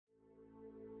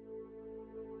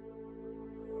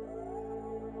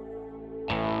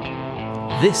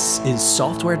This is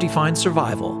Software Defined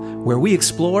Survival, where we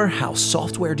explore how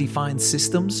software-defined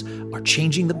systems are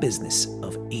changing the business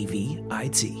of AV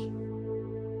IT.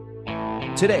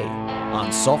 Today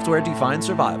on Software Defined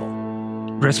Survival.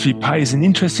 Raspberry Pi is an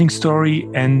interesting story,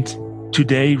 and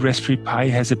today Raspberry Pi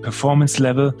has a performance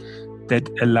level that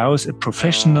allows a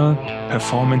professional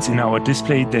performance in our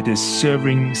display that is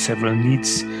serving several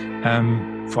needs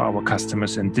for our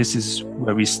customers. And this is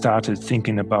where we started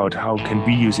thinking about how can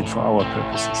we use it for our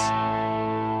purposes.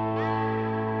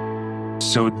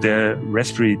 So the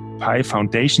Raspberry Pi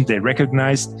Foundation, they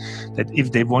recognized that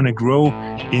if they want to grow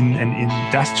in an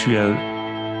industrial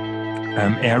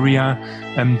area,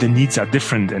 the needs are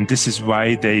different. And this is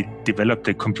why they developed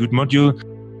a compute module.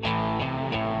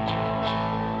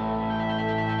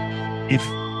 If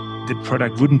the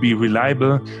product wouldn't be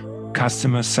reliable,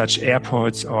 customers such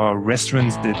airports or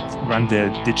restaurants that run their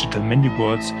digital menu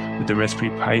boards with the Raspberry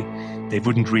Pi, they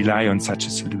wouldn't rely on such a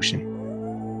solution.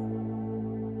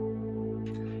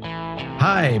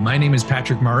 Hi, my name is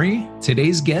Patrick Murray.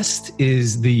 Today's guest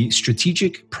is the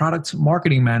Strategic Product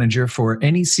Marketing Manager for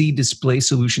NEC Display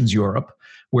Solutions Europe,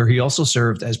 where he also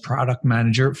served as Product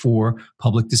Manager for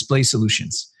Public Display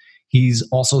Solutions. He's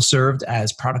also served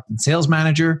as Product and Sales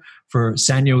Manager for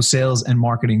Sanyo Sales and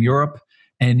Marketing Europe.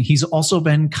 And he's also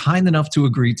been kind enough to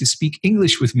agree to speak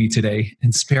English with me today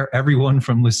and spare everyone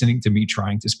from listening to me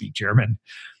trying to speak German.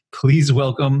 Please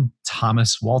welcome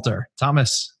Thomas Walter.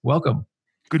 Thomas, welcome.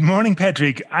 Good morning,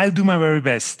 Patrick. I'll do my very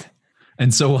best.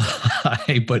 And so,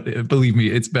 but believe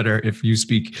me, it's better if you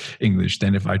speak English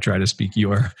than if I try to speak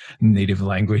your native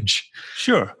language.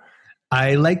 Sure.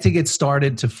 I like to get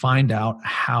started to find out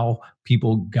how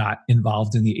people got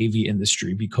involved in the AV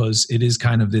industry, because it is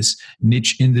kind of this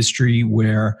niche industry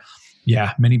where,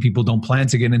 many people don't plan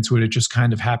to get into it. It just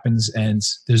kind of happens, and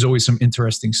there's always some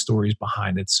interesting stories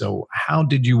behind it. So how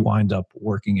did you wind up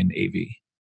working in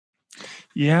AV?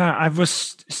 Yeah, I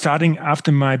was starting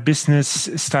after my business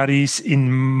studies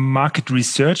in market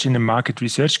research in a market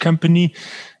research company.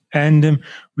 And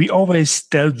we always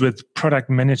dealt with product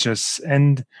managers.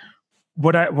 And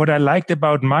what I liked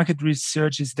about market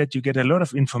research is that you get a lot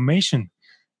of information,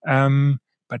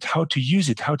 but how to use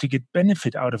it, how to get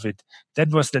benefit out of it. That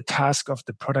was the task of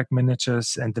the product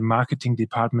managers and the marketing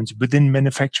departments within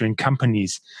manufacturing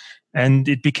companies. And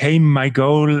it became my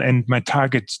goal and my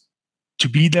target to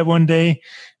be there one day.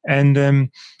 And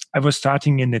I was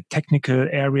starting in the technical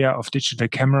area of digital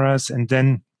cameras, and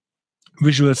then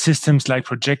visual systems like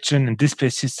projection and display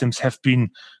systems have been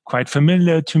quite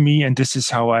familiar to me. And this is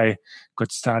how I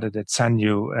got started at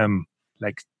Sanyo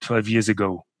like 12 years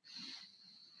ago.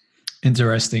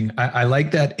 Interesting. I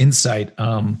like that insight.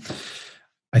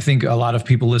 I think a lot of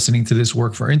people listening to this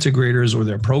work for integrators or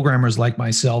they're programmers like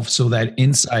myself. So that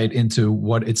insight into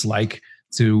what it's like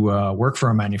to work for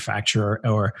a manufacturer,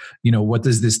 or, what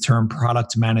does this term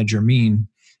product manager mean?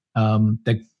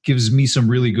 That gives me some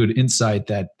really good insight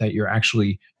that you're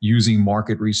actually using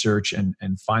market research and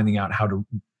finding out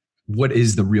what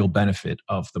is the real benefit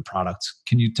of the product.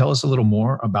 Can you tell us a little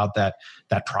more about that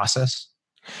process?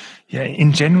 Yeah,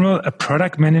 in general, a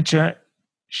product manager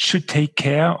should take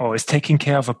care or is taking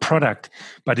care of a product.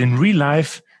 But in real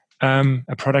life,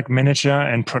 a product manager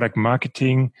and product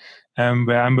marketing,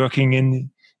 where I'm working in,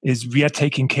 is we are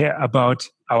taking care about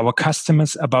our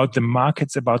customers, about the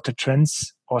markets, about the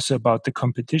trends, also about the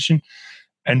competition.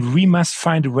 And we must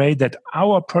find a way that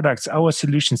our products, our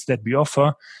solutions that we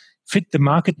offer fit the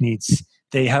market needs.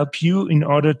 They help you in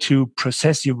order to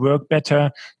process your work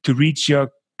better, to reach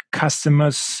your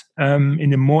customers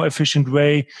in a more efficient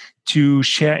way, to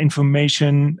share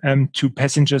information to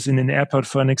passengers in an airport,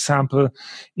 for an example,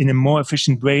 in a more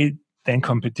efficient way than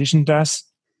competition does.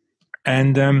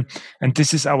 And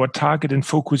this is our target and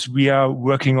focus we are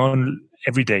working on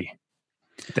every day.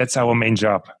 That's our main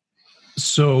job.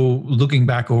 So looking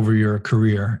back over your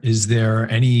career, is there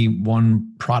any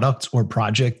one product or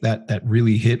project that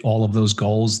really hit all of those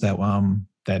goals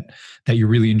that you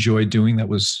really enjoyed doing,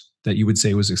 that you would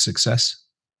say was a success?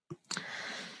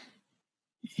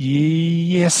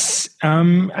 Yes.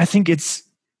 I think it's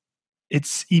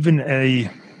even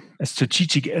a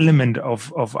strategic element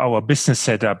of our business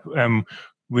setup,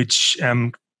 which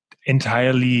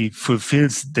entirely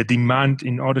fulfills the demand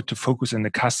in order to focus on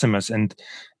the customers. And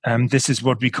this is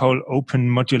what we call open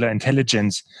modular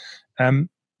intelligence,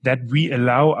 that we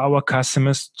allow our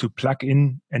customers to plug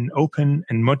in an open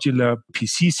and modular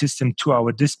PC system to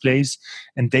our displays,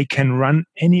 and they can run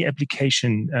any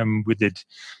application with it.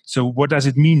 So what does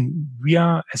it mean? We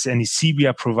are, as NEC, we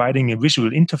are providing a visual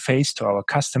interface to our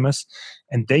customers,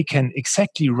 and they can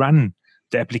exactly run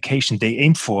the application they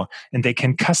aim for, and they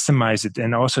can customize it.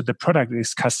 And also the product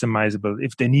is customizable.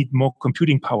 If they need more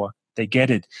computing power, they get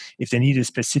it. If they need a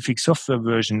specific software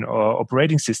version or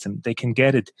operating system, they can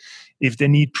get it. If they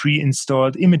need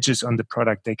pre-installed images on the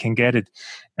product, they can get it.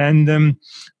 And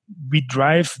we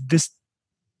drive this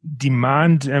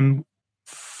demand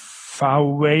far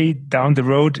away down the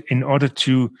road in order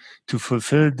to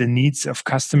fulfill the needs of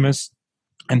customers.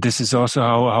 And this is also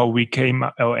how we came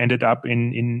or ended up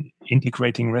in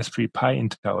integrating Raspberry Pi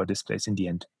into our displays in the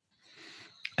end.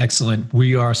 Excellent.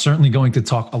 We are certainly going to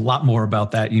talk a lot more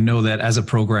about that. You know that as a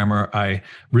programmer, I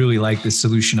really like this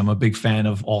solution. I'm a big fan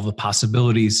of all the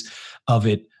possibilities of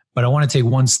it. But I want to take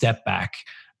one step back,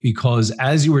 because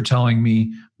as you were telling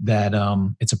me that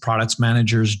it's a products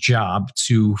manager's job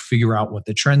to figure out what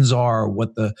the trends are,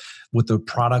 what the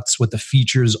products, what the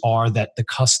features are that the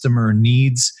customer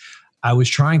needs, I was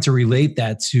trying to relate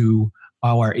that to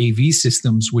our AV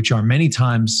systems, which are many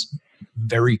times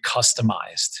very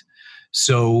customized.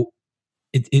 So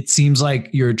it seems like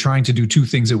you're trying to do two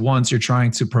things at once. You're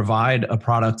trying to provide a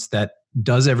product that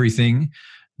does everything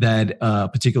that a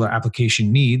particular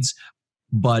application needs,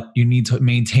 but you need to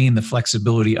maintain the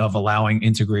flexibility of allowing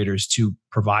integrators to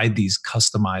provide these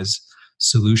customized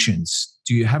solutions.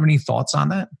 Do you have any thoughts on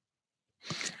that?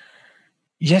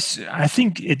 Yes, I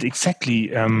think it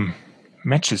exactly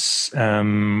matches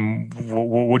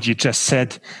what you just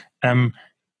said.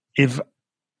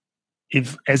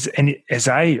 If as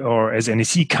I or as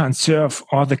NEC can't serve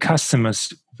all the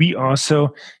customers, we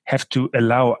also have to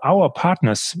allow our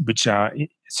partners, which are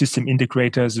system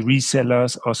integrators,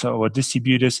 resellers, also our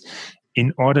distributors,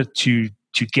 in order to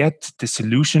get the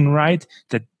solution right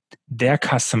that their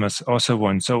customers also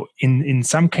want. So in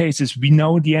some cases, we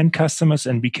know the end customers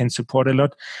and we can support a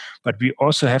lot, but we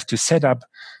also have to set up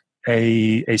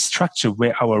a structure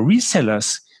where our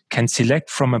resellers can select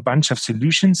from a bunch of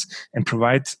solutions and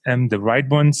provide the right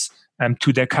ones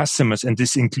to their customers. And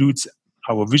this includes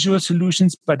our visual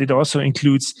solutions, but it also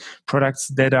includes products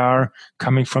that are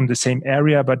coming from the same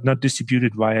area but not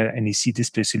distributed via NEC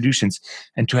display solutions.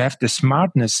 And to have the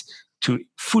smartness to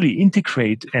fully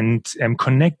integrate and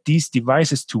connect these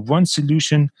devices to one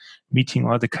solution, meeting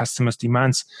all the customers'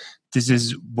 demands, this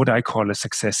is what I call a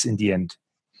success in the end.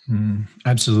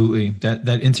 Absolutely.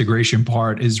 That integration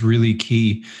part is really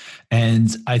key.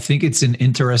 And I think it's an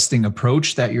interesting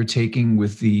approach that you're taking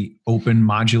with the open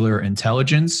modular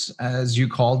intelligence, as you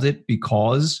called it,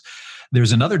 because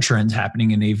there's another trend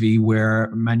happening in AV where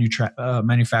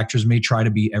manufacturers may try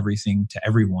to be everything to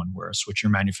everyone, where a switcher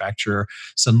manufacturer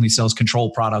suddenly sells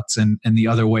control products and the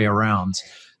other way around.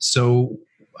 So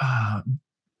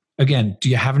again, do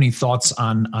you have any thoughts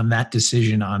on that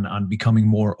decision on becoming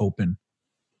more open?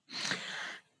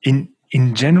 In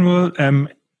general,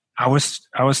 our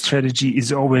strategy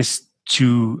is always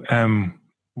to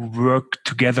work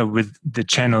together with the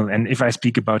channel. And if I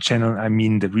speak about channel, I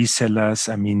mean the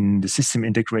resellers, I mean the system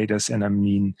integrators, and I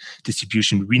mean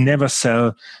distribution. We never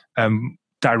sell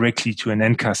directly to an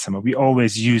end customer. We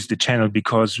always use the channel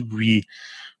because we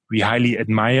highly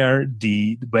admire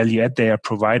the value add they are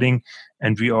providing,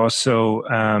 and we also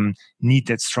need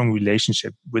that strong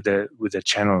relationship with the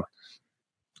channel.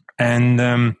 And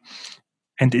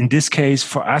in this case,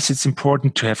 for us, it's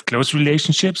important to have close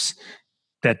relationships,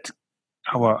 that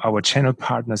our channel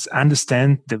partners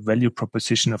understand the value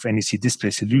proposition of NEC display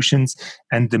solutions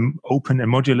and the open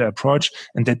and modular approach,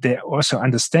 and that they also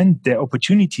understand their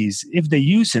opportunities. If they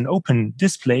use an open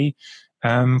display,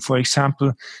 for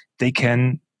example, they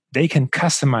can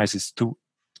customize it to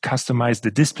customize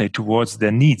the display towards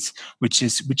their needs, which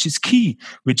is key,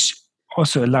 which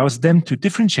also allows them to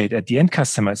differentiate at the end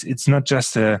customers. It's not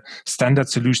just a standard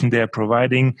solution they are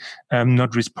providing,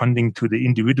 not responding to the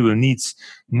individual needs.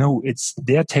 No, it's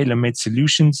their tailor-made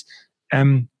solutions.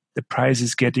 The price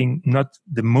is getting not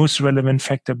the most relevant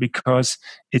factor because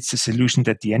it's a solution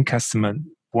that the end customer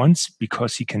wants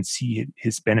because he can see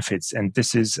his benefits. And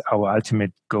this is our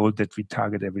ultimate goal that we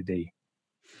target every day.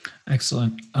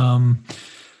 Excellent.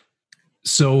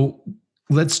 So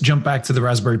let's jump back to the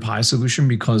Raspberry Pi solution,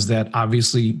 because that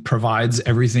obviously provides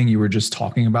everything you were just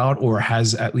talking about, or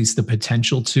has at least the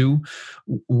potential to.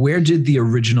 Where did the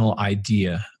original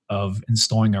idea of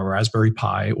installing a Raspberry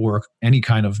Pi or any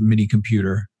kind of mini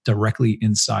computer directly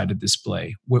inside a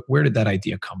display, where did that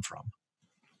idea come from?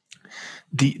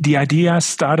 The idea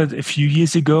started a few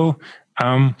years ago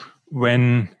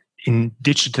when in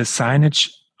digital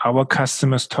signage, our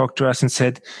customers talked to us and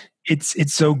said,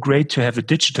 it's so great to have a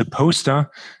digital poster,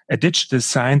 a digital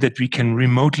sign that we can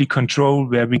remotely control,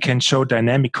 where we can show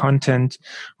dynamic content,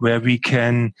 where we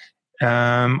can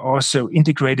also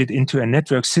integrate it into a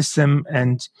network system.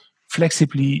 And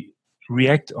flexibly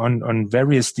react on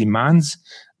various demands.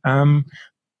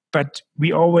 But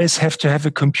we always have to have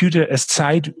a computer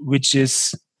aside, which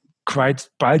is quite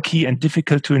bulky and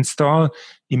difficult to install.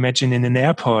 Imagine in an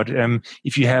airport,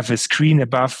 if you have a screen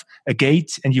above a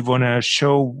gate and you want to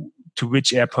show to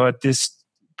which airport this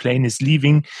plane is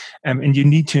leaving, and you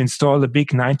need to install a big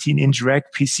 19-inch rack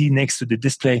PC next to the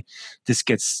display, this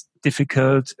gets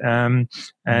difficult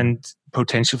and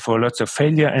potential for lots of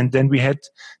failure. And then we had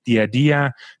the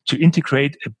idea to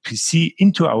integrate a PC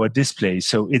into our display.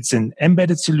 So it's an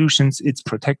embedded solutions, it's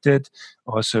protected.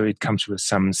 Also, it comes with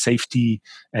some safety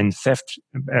and theft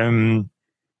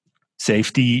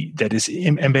safety that is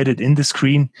embedded in the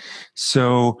screen.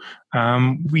 So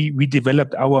we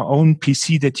developed our own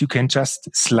PC that you can just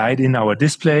slide in our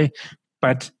display,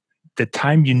 but the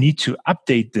time you need to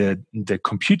update the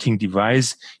computing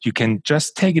device, you can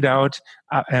just take it out,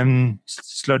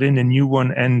 slot in a new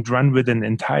one, and run with an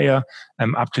entire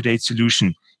up-to-date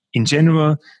solution. In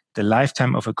general, the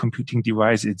lifetime of a computing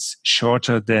device is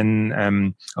shorter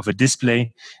than of a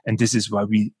display, and this is why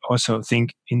we also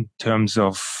think in terms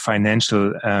of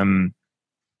financial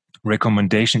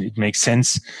recommendation, it makes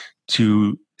sense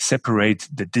to separate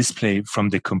the display from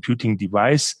the computing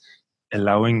device,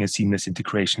 allowing a seamless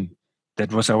integration.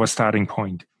 That was our starting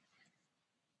point.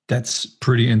 That's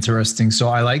pretty interesting. So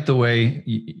I like the way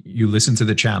you listened to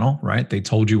the channel, right? They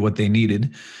told you what they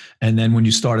needed. And then when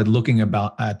you started looking at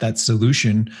that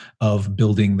solution of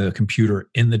building the computer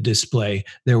in the display,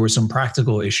 there were some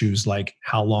practical issues like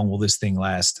how long will this thing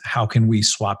last? How can we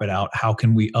swap it out? How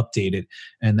can we update it?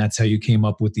 And that's how you came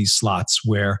up with these slots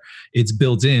where it's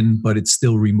built in, but it's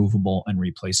still removable and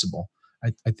replaceable.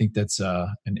 I think that's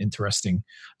an interesting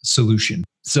solution.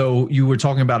 So you were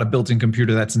talking about a built-in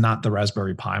computer that's not the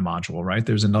Raspberry Pi module, right?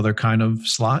 There's another kind of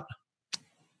slot?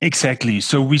 Exactly.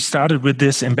 So we started with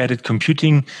this embedded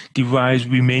computing device.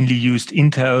 We mainly used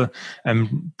Intel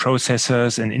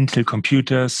processors and Intel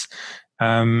computers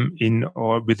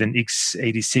with an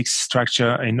x86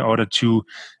 structure in order to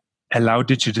allow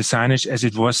digital signage, as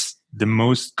it was the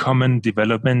most common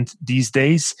development these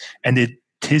days. And it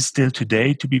is still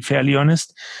today, to be fairly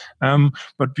honest.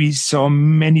 But we saw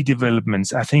many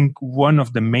developments. I think one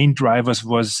of the main drivers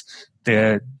was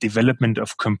the development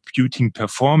of computing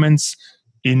performance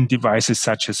in devices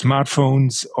such as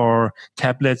smartphones or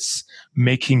tablets,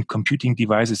 making computing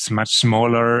devices much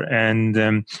smaller.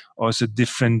 And also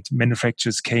different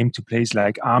manufacturers came to place,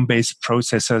 like ARM-based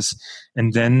processors.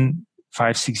 And then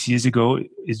 5-6 years ago,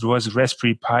 it was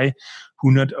Raspberry Pi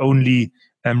who not only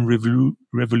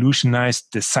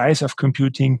revolutionized the size of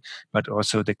computing, but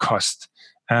also the cost.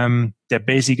 Their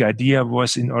basic idea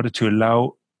was, in order to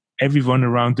allow everyone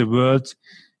around the world,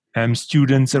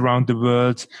 students around the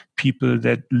world, people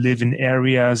that live in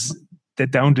areas that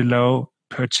don't allow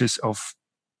purchase of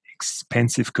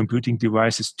expensive computing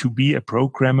devices, to be a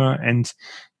programmer and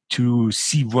to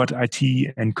see what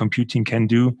IT and computing can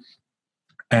do.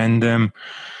 And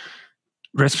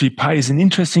Raspberry Pi is an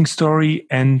interesting story,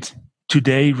 and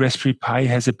today, Raspberry Pi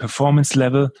has a performance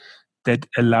level that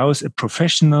allows a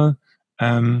professional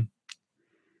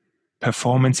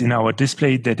performance in our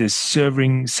display that is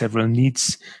serving several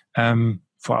needs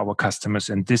for our customers.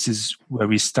 And this is where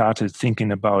we started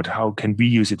thinking about how can we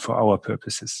use it for our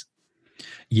purposes.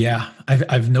 Yeah,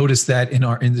 I've noticed that in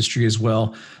our industry as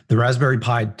well. The Raspberry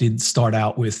Pi did start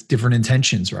out with different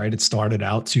intentions, right? It started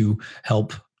out to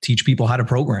help teach people how to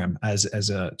program as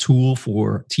a tool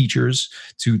for teachers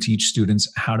to teach students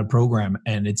how to program.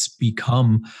 And it's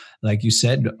become, like you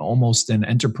said, almost an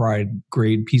enterprise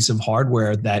grade piece of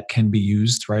hardware that can be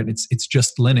used, right? It's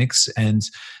just Linux, and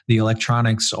the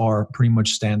electronics are pretty much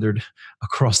standard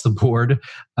across the board.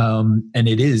 And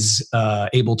it is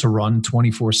able to run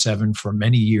 24/7 for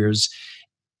many years.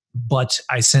 But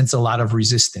I sense a lot of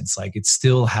resistance. Like, it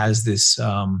still has this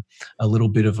a little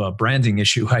bit of a branding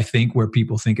issue, I think, where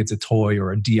people think it's a toy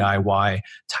or a DIY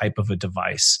type of a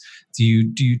device. Do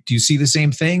you see the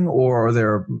same thing, or are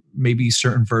there maybe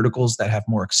certain verticals that have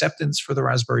more acceptance for the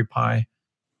Raspberry Pi?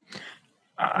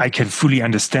 I can fully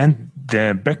understand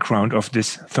the background of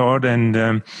this thought,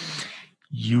 and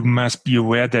you must be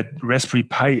aware that Raspberry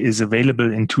Pi is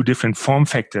available in two different form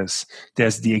factors.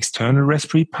 There's the external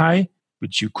Raspberry Pi,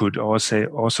 which you could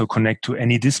also connect to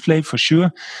any display for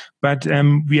sure. But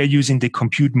we are using the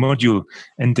compute module,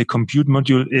 and the compute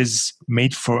module is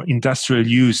made for industrial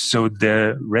use. So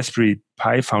the Raspberry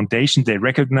Pi Foundation, they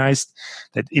recognized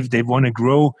that if they want to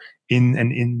grow in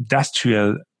an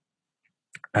industrial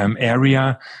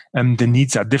area, the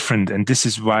needs are different. And this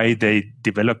is why they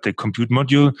developed the compute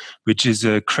module, which is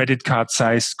a credit card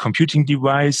sized computing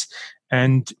device.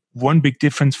 And one big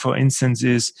difference, for instance,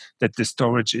 is that the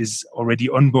storage is already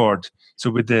on board. So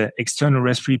with the external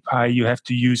Raspberry Pi, you have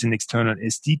to use an external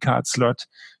SD card slot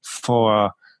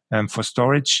for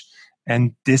storage,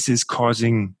 and this is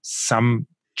causing some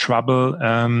trouble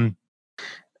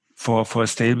for a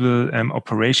stable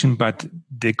operation. But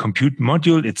the compute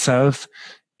module itself,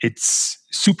 it's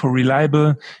super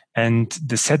reliable, and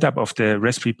the setup of the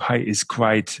Raspberry Pi is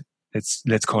quite,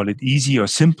 let's call it easy or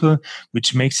simple,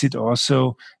 which makes it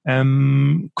also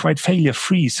quite failure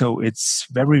free. So it's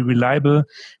very reliable.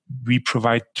 We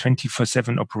provide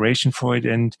 24/7 operation for it,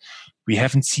 and we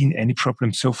haven't seen any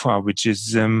problem so far, which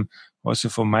is also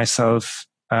for myself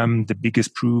the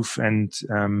biggest proof and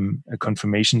a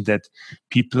confirmation that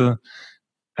people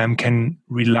can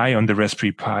rely on the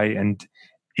Raspberry Pi. And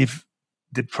if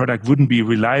the product wouldn't be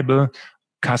reliable,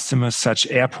 customers such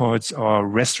airports or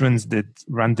restaurants that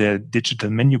run their digital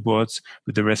menu boards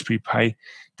with the Raspberry Pi,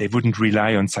 they wouldn't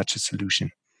rely on such a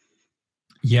solution.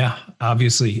 Yeah,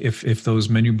 obviously, if those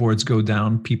menu boards go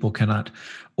down, people cannot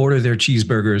order their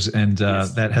cheeseburgers, and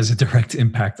yes, that has a direct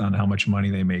impact on how much money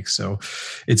they make. So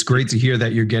it's great to hear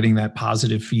that you're getting that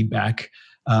positive feedback.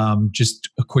 Just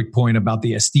a quick point about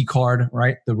the SD card,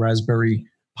 right? The Raspberry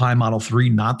Pi Model 3,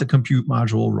 not the compute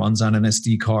module, runs on an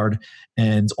SD card,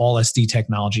 and all SD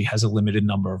technology has a limited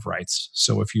number of writes.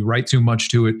 So if you write too much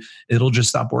to it, it'll just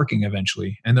stop working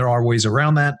eventually. And there are ways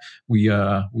around that. We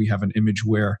have an image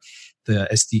where the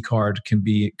SD card can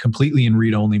be completely in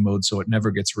read-only mode, so it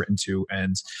never gets written to.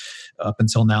 And up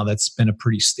until now, that's been a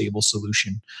pretty stable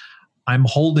solution. I'm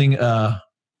holding a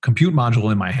compute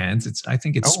module in my hands. I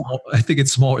think it's small. I think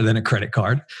it's smaller than a credit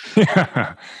card.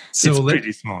 So it's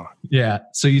pretty small. Yeah.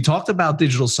 So you talked about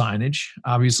digital signage.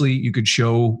 Obviously, you could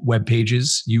show web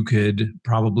pages. You could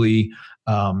probably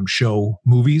show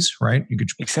movies, right? You could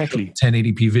exactly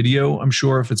 1080p video, I'm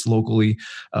sure, if it's locally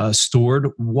stored.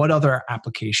 What other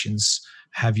applications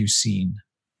have you seen?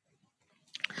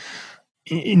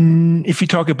 If you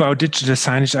talk about digital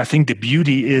signage, I think the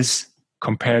beauty is,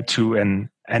 compared to an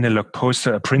analog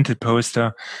poster, a printed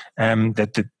poster,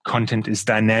 that the content is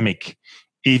dynamic.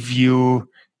 If you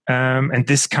and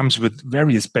this comes with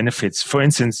various benefits. For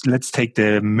instance, let's take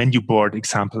the menu board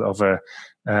example of a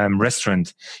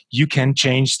restaurant. You can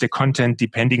change the content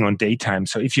depending on daytime.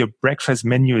 So if your breakfast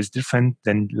menu is different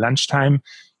than lunchtime,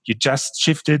 you just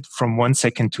shift it from 1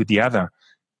 second to the other.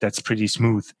 That's pretty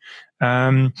smooth.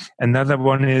 Another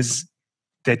one is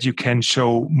that you can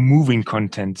show moving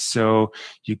content. So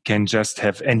you can just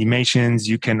have animations.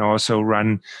 You can also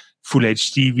run full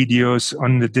HD videos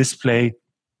on the display.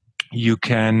 You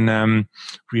can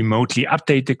remotely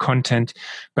update the content.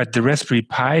 But the Raspberry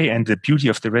Pi, and the beauty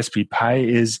of the Raspberry Pi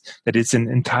is that it's an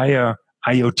entire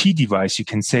IoT device, you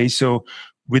can say. So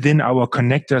within our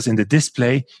connectors in the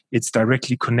display, it's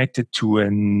directly connected to a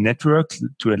network,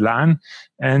 to a LAN,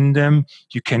 and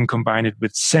you can combine it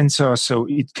with sensors, so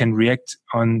it can react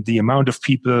on the amount of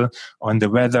people, on the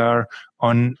weather,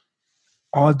 on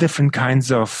all different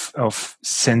kinds of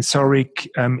sensoric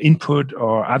input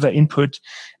or other input,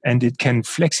 and it can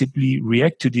flexibly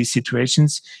react to these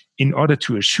situations in order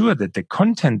to assure that the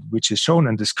content which is shown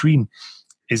on the screen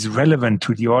is relevant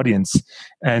to the audience.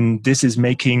 And this is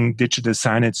making digital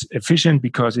signage efficient,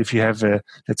 because if you have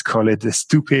let's call it a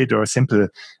stupid or simple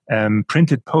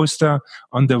printed poster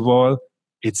on the wall,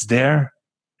 it's there.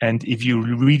 And if you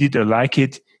read it or like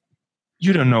it,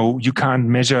 you don't know, you can't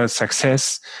measure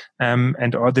success.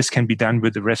 And all this can be done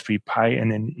with the Raspberry Pi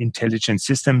and in intelligent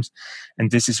systems.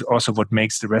 And this is also what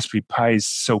makes the Raspberry Pi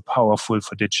so powerful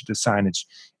for digital signage.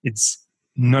 It's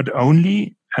not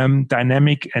only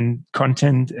dynamic and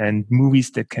content and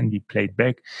movies that can be played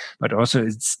back, but also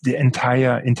it's the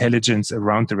entire intelligence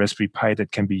around the Raspberry Pi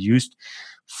that can be used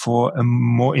for a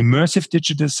more immersive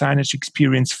digital signage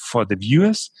experience for the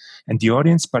viewers and the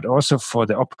audience, but also for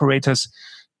the operators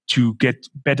to get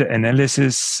better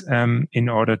analysis in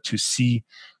order to see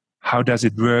how does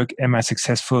it work, am I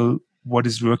successful, what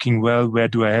is working well, where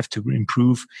do I have to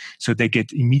improve. So they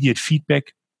get immediate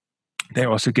feedback. They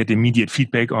also get immediate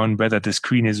feedback on whether the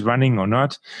screen is running or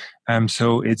not.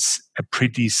 So it's a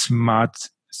pretty smart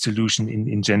solution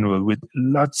in general, with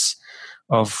lots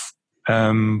of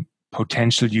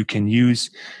potential you can use.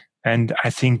 And I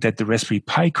think that the Raspberry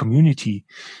Pi community,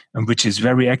 which is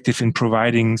very active in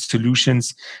providing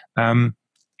solutions,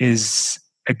 is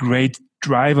a great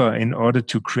driver in order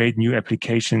to create new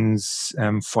applications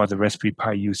for the Raspberry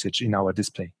Pi usage in our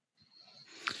display.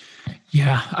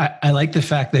 Yeah, I like the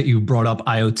fact that you brought up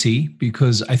IoT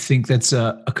because I think that's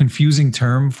a confusing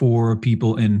term for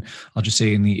people in, I'll just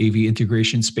say, in the AV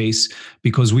integration space,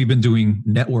 because we've been doing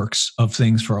networks of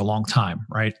things for a long time,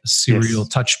 right? A serial Yes.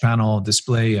 touch panel,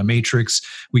 display, a matrix.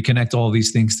 We connect all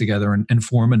these things together and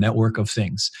form a network of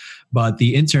things. But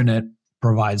the internet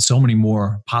provides so many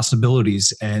more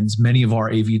possibilities, and many of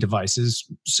our AV devices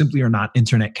simply are not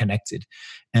internet connected.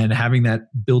 And having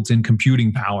that built in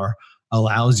computing power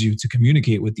allows you to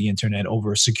communicate with the internet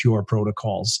over secure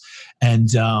protocols. And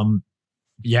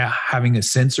yeah, having a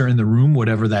sensor in the room,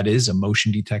 whatever that is, a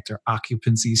motion detector,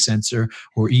 occupancy sensor,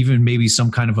 or even maybe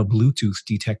some kind of a Bluetooth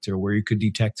detector where you could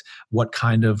detect what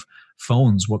kind of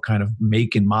phones, what kind of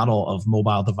make and model of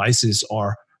mobile devices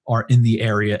are in the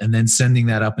area, and then sending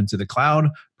that up into the cloud,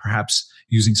 perhaps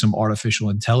using some artificial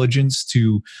intelligence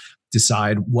to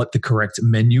decide what the correct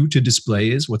menu to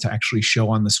display is, what to actually show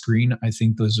on the screen. I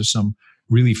think those are some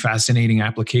really fascinating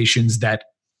applications that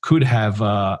could have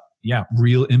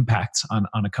real impact on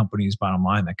a company's bottom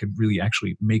line, that could really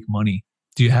actually make money.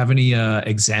 Do you have any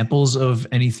examples of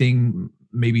anything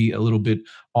maybe a little bit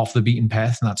off the beaten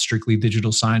path, not strictly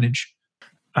digital signage?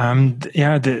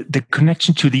 The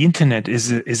connection to the internet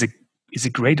is a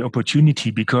great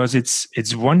opportunity because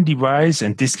it's one device,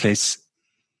 and Displays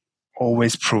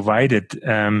always provided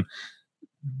the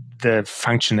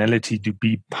functionality to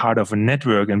be part of a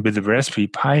network. And with the Raspberry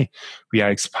Pi, we are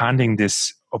expanding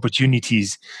these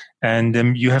opportunities. And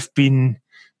you have been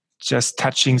just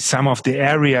touching some of the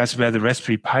areas where the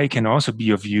Raspberry Pi can also be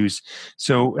of use.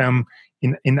 So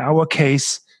in our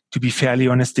case, to be fairly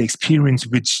honest, the experience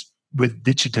with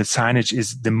digital signage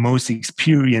is the most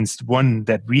experienced one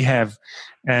that we have.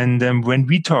 And when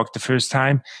we talked the first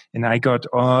time, and I got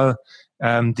all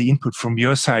the input from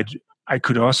your side, I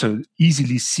could also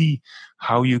easily see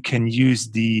how you can use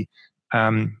the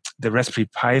Raspberry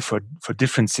Pi for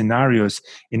different scenarios.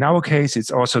 In our case, it's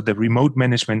also the remote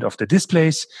management of the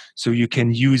displays. So you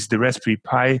can use the Raspberry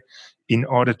Pi in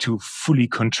order to fully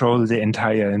control the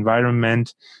entire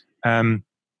environment and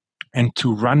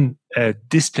to run a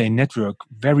display network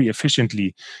very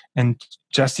efficiently. And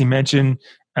just imagine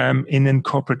in a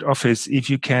corporate office, if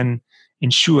you can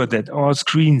ensure that all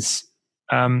screens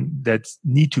that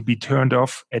need to be turned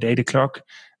off at 8 o'clock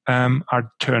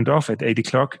are turned off at 8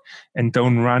 o'clock and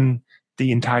don't run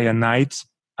the entire night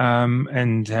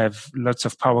and have lots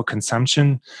of power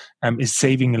consumption, is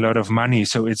saving a lot of money.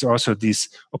 So it's also these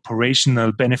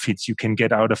operational benefits you can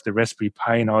get out of the Raspberry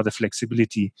Pi and all the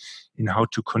flexibility in how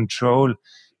to control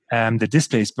the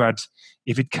displays. But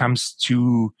if it comes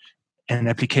to an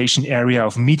application area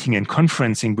of meeting and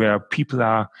conferencing where people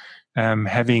are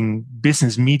having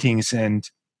business meetings and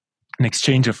an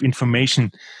exchange of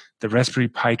information, the Raspberry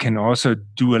Pi can also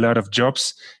do a lot of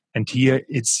jobs. And here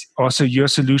it's also your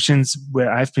solutions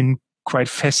where I've been quite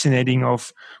fascinating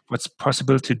of what's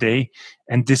possible today.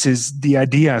 And this is the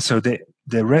idea. So the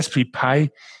Raspberry Pi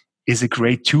is a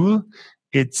great tool.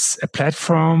 It's a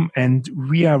platform, and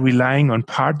we are relying on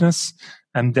partners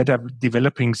that are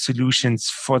developing solutions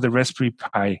for the Raspberry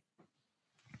Pi.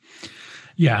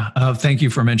 Yeah, thank you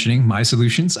for mentioning my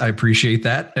solutions. I appreciate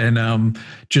that. And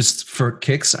just for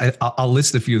kicks, I'll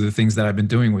list a few of the things that I've been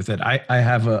doing with it. I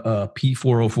have a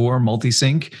P404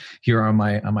 multi-sync here on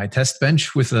my test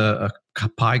bench with a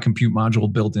Pi compute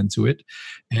module built into it.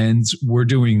 And we're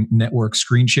doing network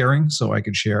screen sharing. So I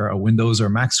could share a Windows or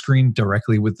Mac screen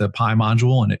directly with the Pi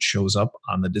module and it shows up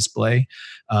on the display.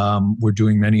 We're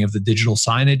doing many of the digital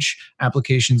signage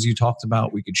applications you talked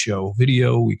about. We could show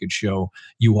video, we could show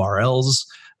URLs.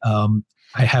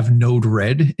 I have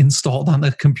Node-RED installed on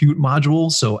the compute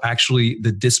module. So actually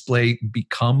the display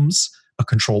becomes a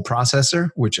control processor,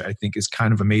 which I think is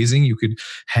kind of amazing. You could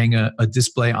hang a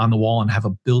display on the wall and have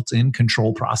a built-in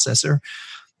control processor.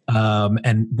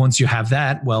 And once you have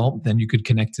that, well, then you could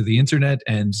connect to the internet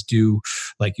and do,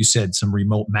 like you said, some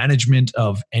remote management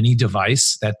of any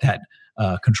device that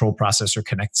control processor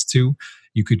connects to.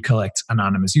 You could collect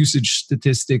anonymous usage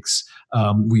statistics.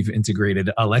 We've integrated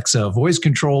Alexa voice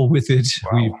control with it.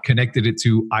 Wow. We've connected it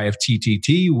to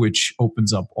IFTTT, which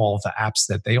opens up all of the apps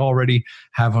that they already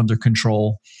have under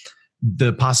control.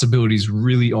 The possibilities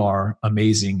really are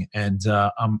amazing. And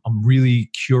I'm really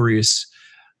curious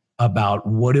about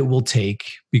what it will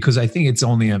take, because I think it's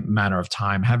only a matter of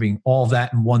time. Having all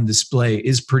that in one display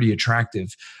is pretty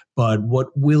attractive, but what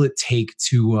will it take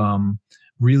to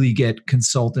really get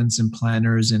consultants and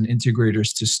planners and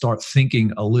integrators to start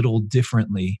thinking a little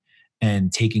differently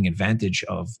and taking advantage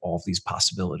of all of these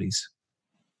possibilities?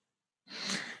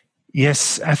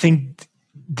 Yes, I think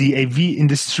the AV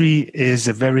industry is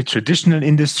a very traditional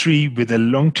industry with a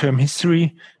long-term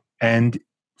history. And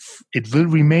it will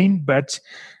remain, but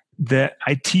the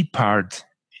IT part,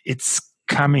 it's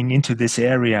coming into this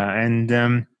area, and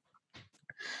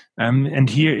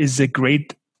here is a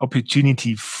great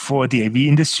opportunity for the AV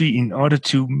industry in order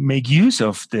to make use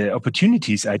of the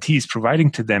opportunities IT is providing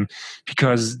to them,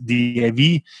 because the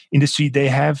AV industry, they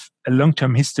have a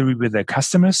long-term history with their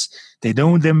customers. They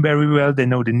know them very well. They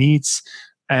know the needs,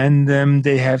 and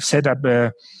they have set up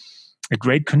a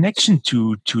great connection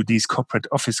to these corporate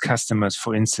office customers,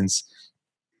 for instance.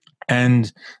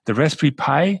 And the Raspberry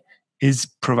Pi is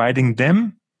providing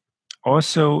them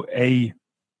also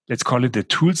let's call it a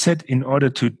tool set in order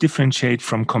to differentiate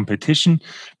from competition,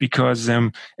 because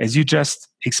as you just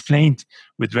explained,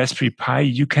 with Raspberry Pi,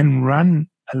 you can run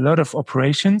a lot of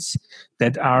operations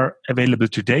that are available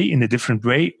today in a different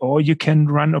way, or you can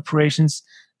run operations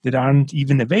that aren't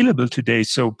even available today.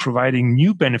 So providing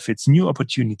new benefits, new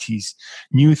opportunities,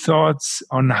 new thoughts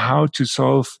on how to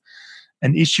solve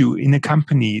an issue in a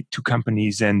company to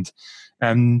companies. And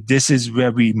this is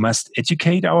where we must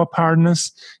educate our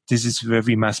partners. This is where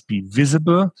we must be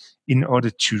visible in order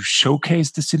to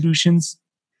showcase the solutions,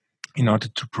 in order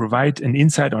to provide an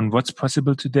insight on what's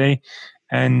possible today.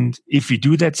 And if we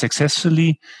do that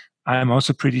successfully, I'm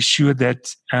also pretty sure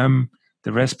that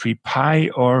the Raspberry Pi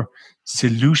or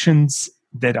solutions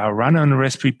that are run on a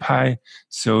Raspberry Pi,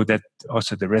 so that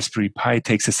also the Raspberry Pi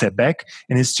takes a step back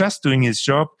and is just doing its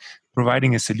job,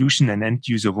 providing a solution an end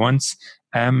user wants,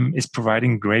 is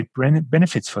providing great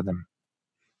benefits for them.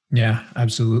 Yeah,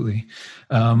 absolutely.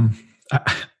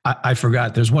 I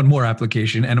forgot there's one more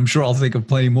application, and I'm sure I'll think of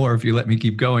plenty more if you let me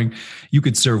keep going. You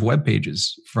could serve web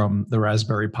pages from the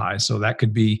Raspberry Pi. So that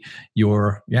could be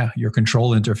your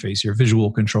control interface. Your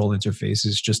visual control interface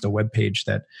is just a web page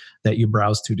that you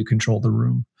browse to control the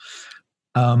room.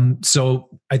 So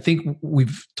I think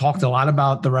we've talked a lot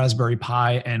about the Raspberry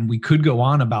Pi, and we could go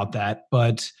on about that,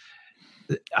 but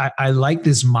I like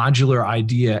this modular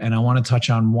idea, and I want to touch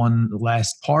on one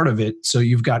last part of it. So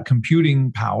you've got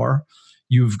computing power,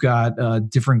 you've got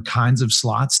different kinds of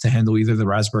slots to handle either the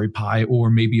Raspberry Pi or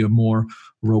maybe a more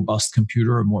robust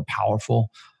computer, a more powerful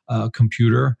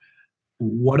computer.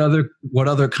 What other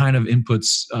kind of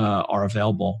inputs are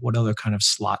available? What other kind of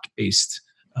slot-based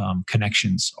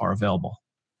connections are available?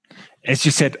 As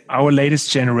you said, our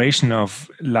latest generation of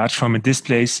large format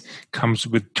displays comes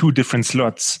with two different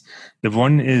slots. The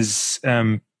one is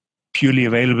purely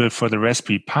available for the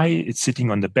Raspberry Pi. It's sitting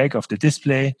on the back of the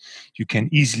display. You can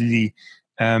easily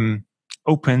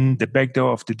open the back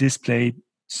door of the display,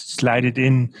 slide it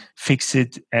in, fix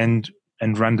it, and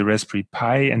run the Raspberry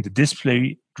Pi and the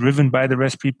display driven by the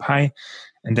Raspberry Pi.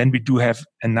 And then we do have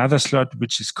another slot,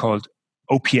 which is called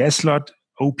OPS slot.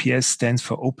 OPS stands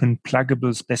for Open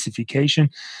Pluggable Specification,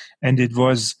 and it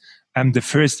was the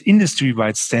first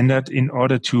industry-wide standard in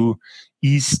order to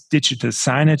ease digital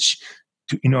signage,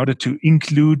 in order to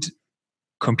include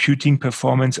computing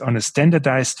performance on a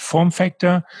standardized form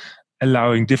factor,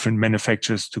 allowing different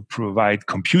manufacturers to provide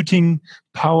computing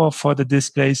power for the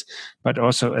displays, but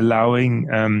also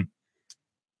allowing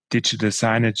digital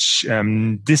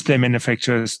signage display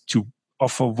manufacturers to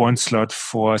offer one slot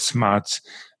for smart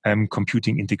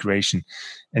computing integration.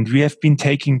 And we have been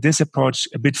taking this approach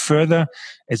a bit further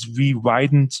as we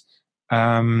widened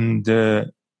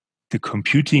the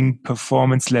computing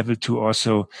performance level to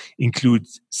also include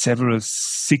several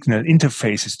signal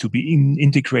interfaces to be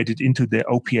integrated into the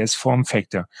OPS form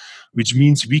factor, which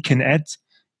means we can add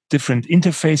different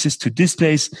interfaces to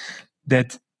displays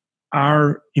that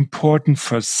are important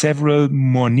for several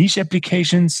more niche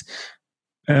applications,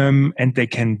 and they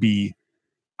can be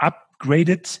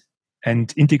upgraded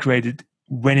and integrated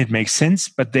when it makes sense,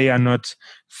 but they are not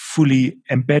fully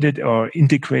embedded or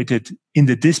integrated in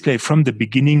the display from the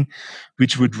beginning,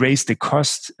 which would raise the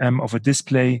cost of a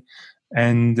display,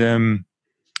 and the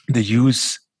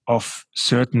use of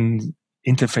certain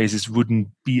interfaces wouldn't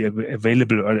be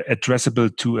available or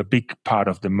addressable to a big part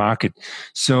of the market.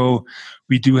 So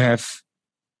we do have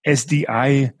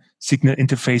SDI signal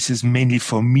interfaces mainly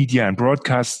for media and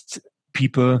broadcast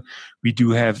people. We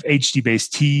do have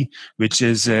HDBaseT, which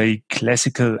is a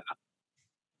classical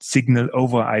signal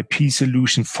over IP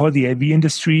solution for the AV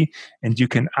industry, and you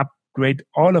can upgrade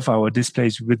all of our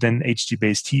displays with an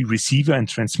HDBaseT receiver and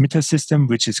transmitter system,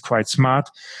 which is quite smart.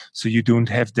 So you don't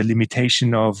have the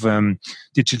limitation of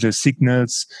digital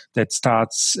signals that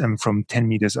starts from 10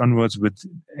 meters onwards with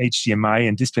HDMI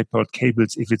and DisplayPort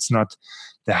cables if it's not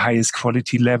the highest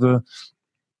quality level.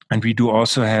 And we do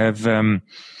also have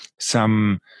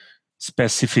some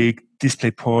specific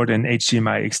DisplayPort and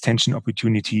HDMI extension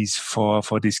opportunities for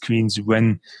the screens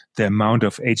when the amount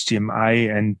of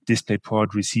HDMI and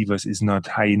DisplayPort receivers is not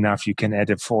high enough. You can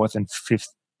add a fourth and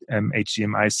fifth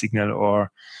HDMI signal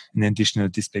or an additional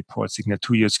DisplayPort signal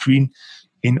to your screen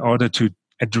in order to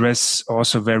address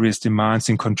also various demands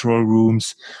in control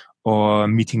rooms or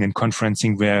meeting and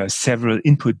conferencing where several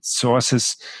input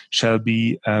sources shall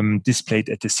be displayed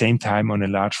at the same time on a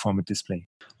large format display.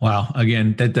 Wow.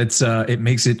 Again, that's it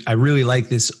makes it, I really like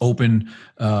this open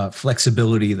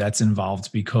flexibility that's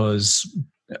involved, because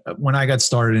when I got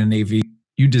started in AV,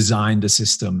 you designed a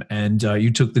system and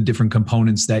you took the different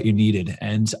components that you needed.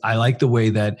 And I like the way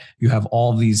that you have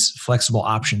all these flexible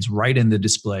options right in the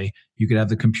display. You could have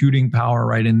the computing power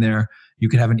right in there. You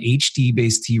could have an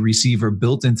HD-based T receiver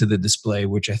built into the display,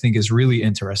 which I think is really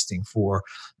interesting for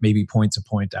maybe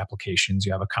point-to-point applications.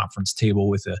 You have a conference table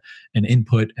with an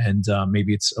input, and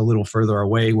maybe it's a little further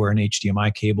away where an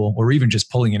HDMI cable, or even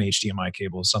just pulling an HDMI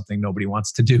cable is something nobody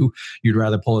wants to do. You'd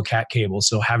rather pull a CAT cable.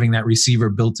 So having that receiver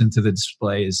built into the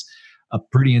display is a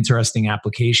pretty interesting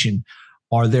application.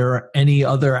 Are there any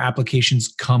other applications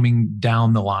coming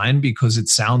down the line? Because it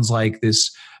sounds like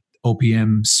this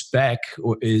OPM spec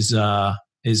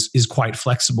is quite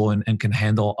flexible and can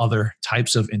handle other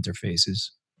types of interfaces.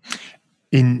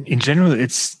 In general,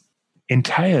 it's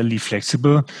entirely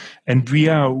flexible, and we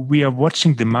are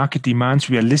watching the market demands.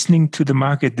 We are listening to the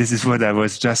market. This is what I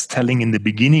was just telling in the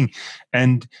beginning,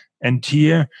 and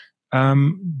here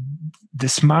the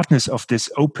smartness of this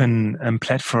open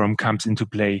platform comes into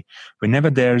play. Whenever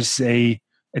there's a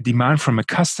demand from a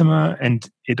customer and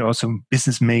it also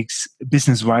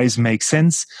business-wise makes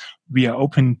sense, we are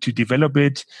open to develop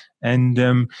it.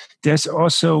 And there's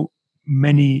also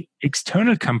many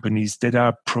external companies that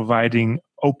are providing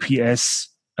OPS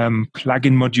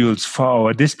plug-in modules for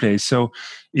our displays. So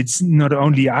it's not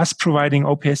only us providing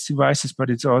OPS devices, but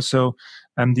it's also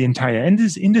the entire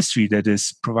industry that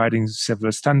is providing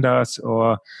several standards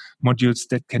or modules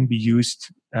that can be used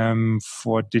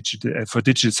for digital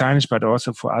signage, but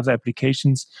also for other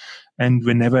applications. And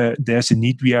whenever there's a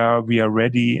need, we are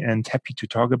ready and happy to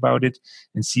talk about it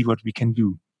and see what we can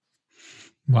do.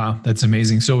 Wow, that's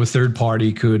amazing. So a third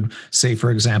party could, say,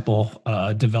 for example,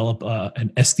 develop an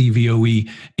SDVOE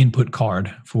input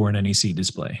card for an NEC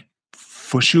display.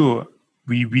 For sure.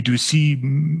 We do see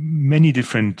many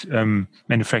different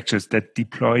manufacturers that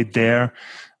deploy their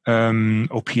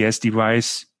OPS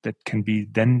device that can be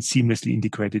then seamlessly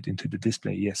integrated into the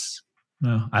display. Yes.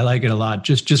 No, I like it a lot.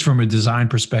 Just from a design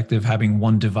perspective, having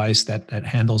one device that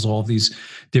handles all of these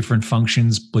different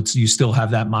functions, but you still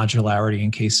have that modularity in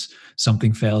case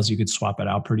something fails, you could swap it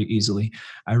out pretty easily.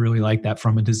 I really like that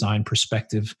from a design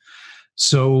perspective.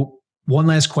 So one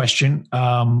last question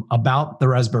about the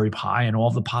Raspberry Pi and all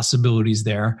the possibilities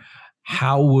there.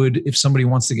 How would, if somebody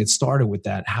wants to get started with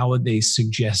that, how would they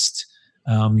suggest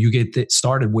you get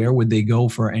started? Where would they go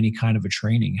for any kind of a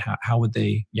training? How would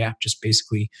they, just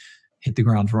basically hit the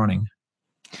ground running?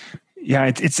 Yeah,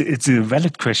 it's a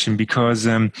valid question, because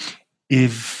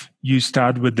if you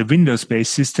start with the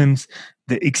Windows-based systems,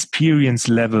 the experience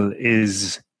level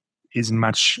is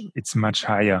much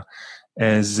higher,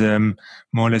 as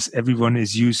more or less everyone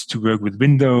is used to work with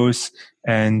Windows,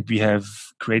 and we have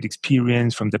great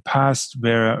experience from the past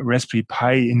where Raspberry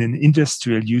Pi in an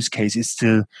industrial use case is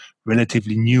still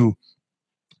relatively new.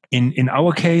 In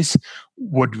our case,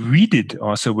 what we did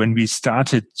also when we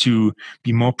started to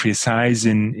be more precise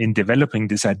in developing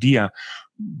this idea,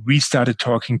 we started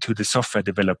talking to the software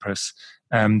developers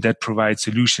that provide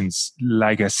solutions.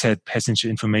 Like I said, passenger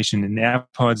information in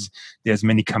airports, there's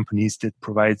many companies that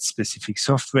provide specific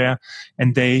software,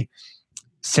 and they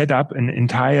set up an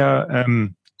entire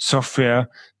software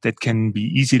that can be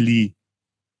easily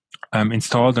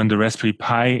installed on the Raspberry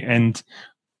Pi. And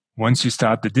once you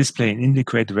start the display and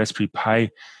integrate the Raspberry Pi,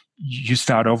 you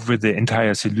start off with the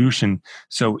entire solution.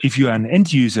 So if you are an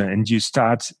end user and you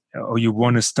start, or you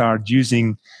want to start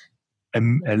using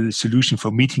a solution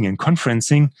for meeting and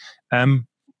conferencing,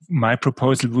 my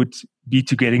proposal would be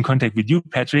to get in contact with you,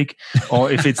 Patrick,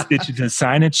 or if it's digital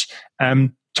signage,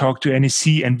 talk to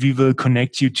NEC, and we will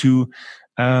connect you to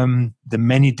the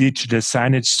many digital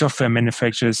signage software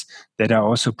manufacturers that are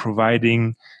also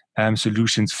providing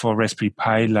solutions for Raspberry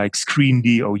Pi, like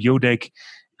ScreenD or Yodec.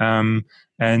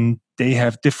 And they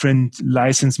have different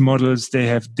license models, they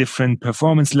have different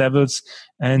performance levels.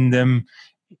 And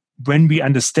when we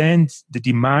understand the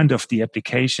demand of the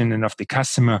application and of the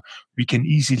customer, we can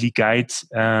easily guide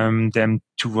them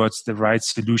towards the right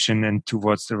solution and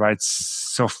towards the right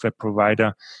software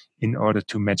provider in order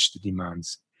to match the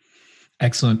demands.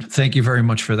 Excellent. Thank you very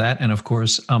much for that. And of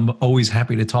course, I'm always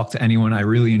happy to talk to anyone. I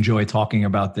really enjoy talking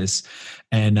about this.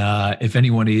 And if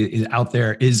anyone out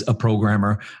there is a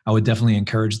programmer, I would definitely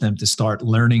encourage them to start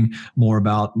learning more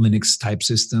about Linux type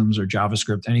systems or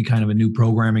JavaScript, any kind of a new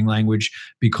programming language,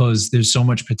 because there's so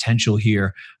much potential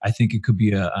here. I think it could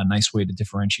be a nice way to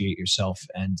differentiate yourself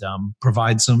and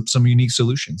provide some unique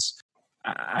solutions.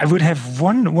 I would have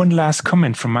one last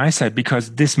comment from my side,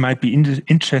 because this might be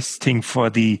interesting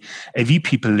for the AV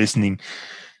people listening.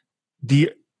 The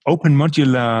open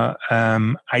modular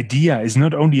idea is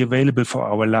not only available for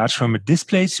our large format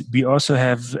displays. We also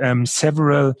have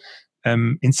several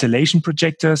installation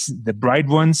projectors, the bright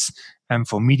ones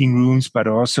for meeting rooms, but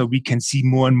also we can see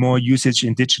more and more usage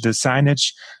in digital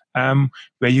signage,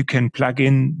 where you can plug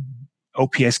in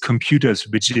OPS computers,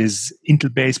 which is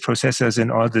Intel-based processors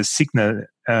and all the signal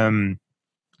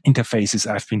interfaces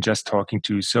I've been just talking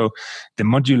to. So the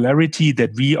modularity that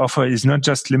we offer is not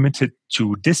just limited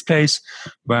to displays,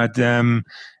 but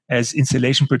as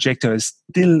installation projector is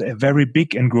still a very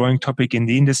big and growing topic in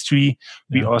the industry,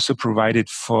 we also provide it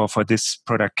for this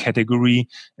product category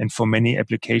and for many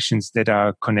applications that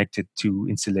are connected to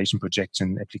installation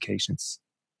projection applications.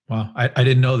 Wow, I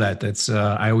didn't know that. That's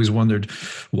I always wondered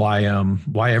why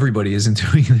everybody isn't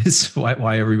doing this.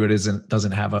 Why everybody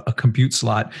doesn't have a compute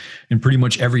slot in pretty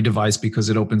much every device, because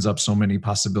it opens up so many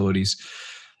possibilities.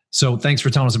 So thanks for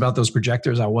telling us about those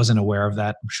projectors. I wasn't aware of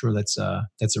that. I'm sure that's a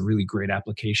really great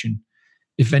application.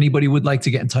 If anybody would like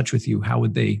to get in touch with you, how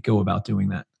would they go about doing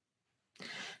that?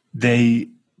 They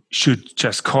should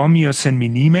just call me or send me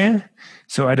an email.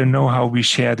 So I don't know how we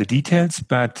share the details,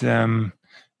 but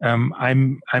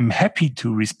I'm happy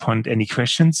to respond any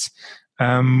questions.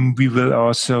 We will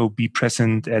also be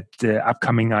present at the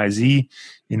upcoming ISE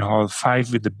in Hall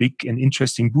 5 with a big and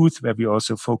interesting booth where we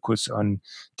also focus on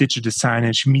digital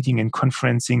signage, meeting and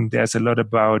conferencing. There's a lot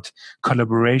about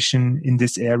collaboration in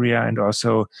this area and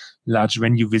also large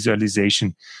venue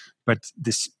visualization. But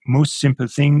this most simple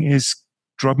thing is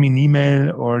drop me an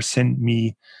email or send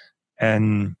me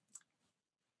a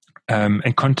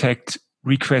contact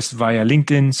request via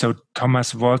LinkedIn. So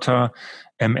Thomas Walter,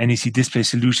 NEC Display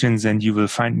Solutions, and you will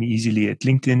find me easily at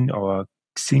LinkedIn or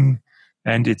Xing.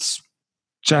 And it's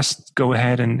just go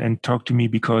ahead and talk to me,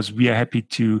 because we are happy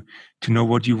to know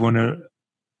what you want to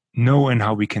know and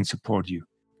how we can support you.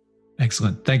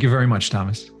 Excellent. Thank you very much,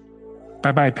 Thomas.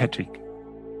 Bye-bye, Patrick.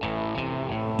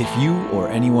 If you or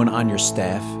anyone on your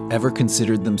staff ever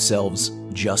considered themselves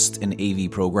just an AV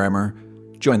programmer,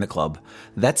 join the club.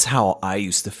 That's how I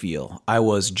used to feel. I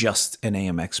was just an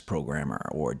AMX programmer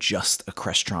or just a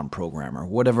Crestron programmer,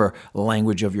 whatever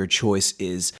language of your choice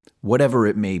is, whatever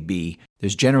it may be.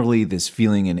 There's generally this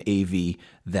feeling in AV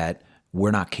that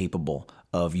we're not capable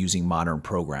of using modern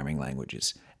programming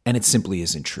languages. And it simply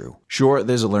isn't true. Sure,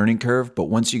 there's a learning curve, but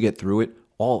once you get through it,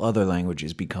 all other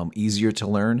languages become easier to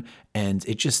learn, and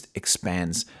it just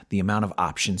expands the amount of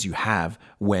options you have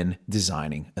when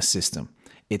designing a system.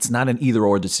 It's not an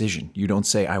either-or decision. You don't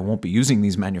say, I won't be using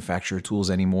these manufacturer tools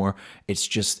anymore. It's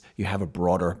just you have a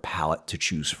broader palette to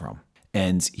choose from.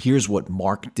 And here's what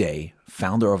Mark Day,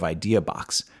 founder of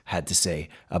IdeaBox, had to say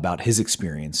about his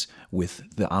experience with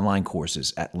the online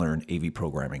courses at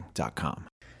learnavprogramming.com.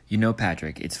 You know,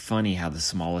 Patrick, it's funny how the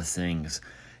smallest things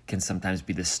can sometimes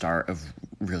be the start of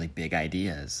really big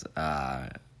ideas.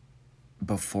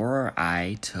 Before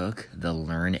I took the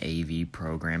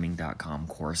learnavprogramming.com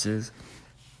courses,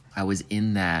 I was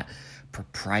in that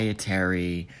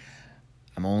proprietary,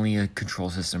 I'm only a control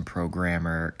system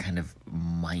programmer kind of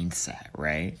mindset,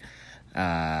 right?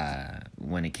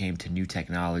 When it came to new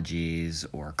technologies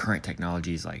or current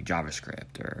technologies like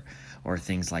JavaScript or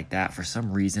things like that, for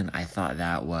some reason I thought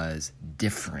that was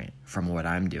different from what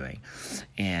I'm doing.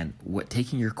 And what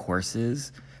taking your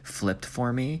courses flipped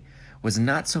for me was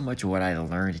not so much what I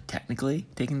learned technically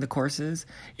taking the courses,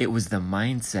 it was the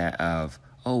mindset of,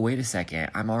 oh, wait a second,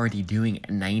 I'm already doing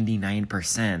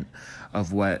 99%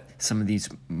 of what some of these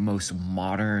most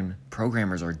modern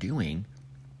programmers are doing.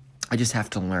 I just have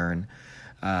to learn,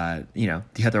 the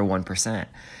other 1%.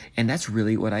 And that's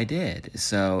really what I did.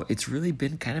 So it's really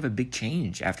been kind of a big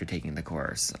change after taking the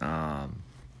course.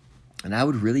 And I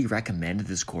would really recommend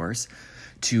this course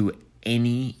to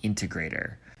any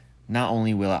integrator. Not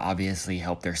only will it obviously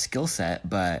help their skill set,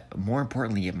 but more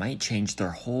importantly, it might change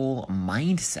their whole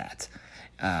mindset.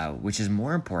 Which is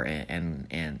more important,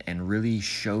 and really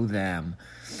show them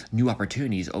new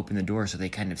opportunities, open the door so they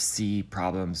kind of see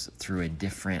problems through a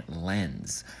different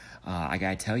lens. I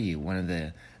gotta tell you, one of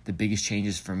the biggest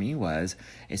changes for me was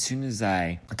as soon as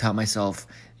I taught myself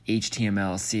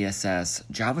HTML, CSS,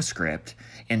 JavaScript,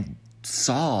 and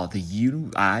saw the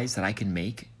UIs that I can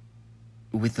make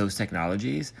with those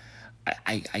technologies,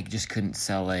 I just couldn't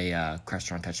sell a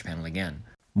Crestron touch panel again.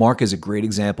 Mark is a great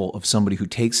example of somebody who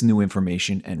takes new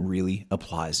information and really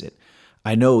applies it.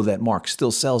 I know that Mark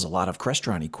still sells a lot of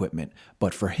Crestron equipment,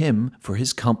 but for him, for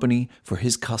his company, for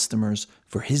his customers,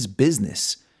 for his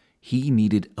business, he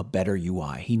needed a better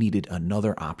UI. He needed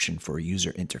another option for a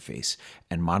user interface,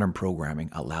 and modern programming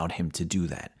allowed him to do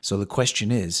that. So the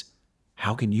question is,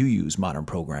 how can you use modern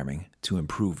programming to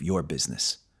improve your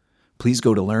business? Please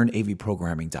go to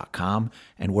learnavprogramming.com,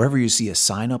 and wherever you see a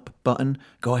sign up button,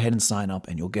 go ahead and sign up,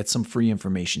 and you'll get some free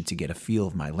information to get a feel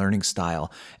of my learning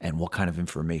style and what kind of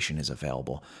information is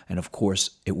available. And of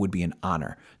course, it would be an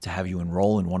honor to have you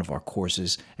enroll in one of our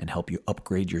courses and help you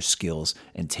upgrade your skills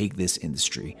and take this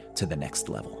industry to the next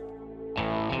level.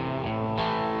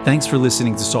 Thanks for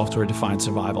listening to Software Defined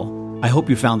Survival. I hope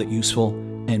you found it useful,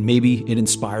 and maybe it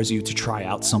inspires you to try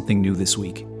out something new this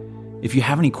week. If you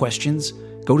have any questions,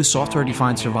 go to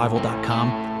softwaredefinedsurvival.com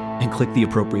and click the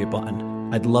appropriate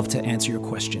button. I'd love to answer your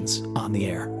questions on the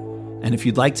air. And if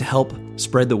you'd like to help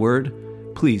spread the word,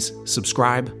 please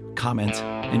subscribe, comment,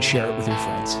 and share it with your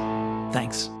friends.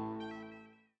 Thanks.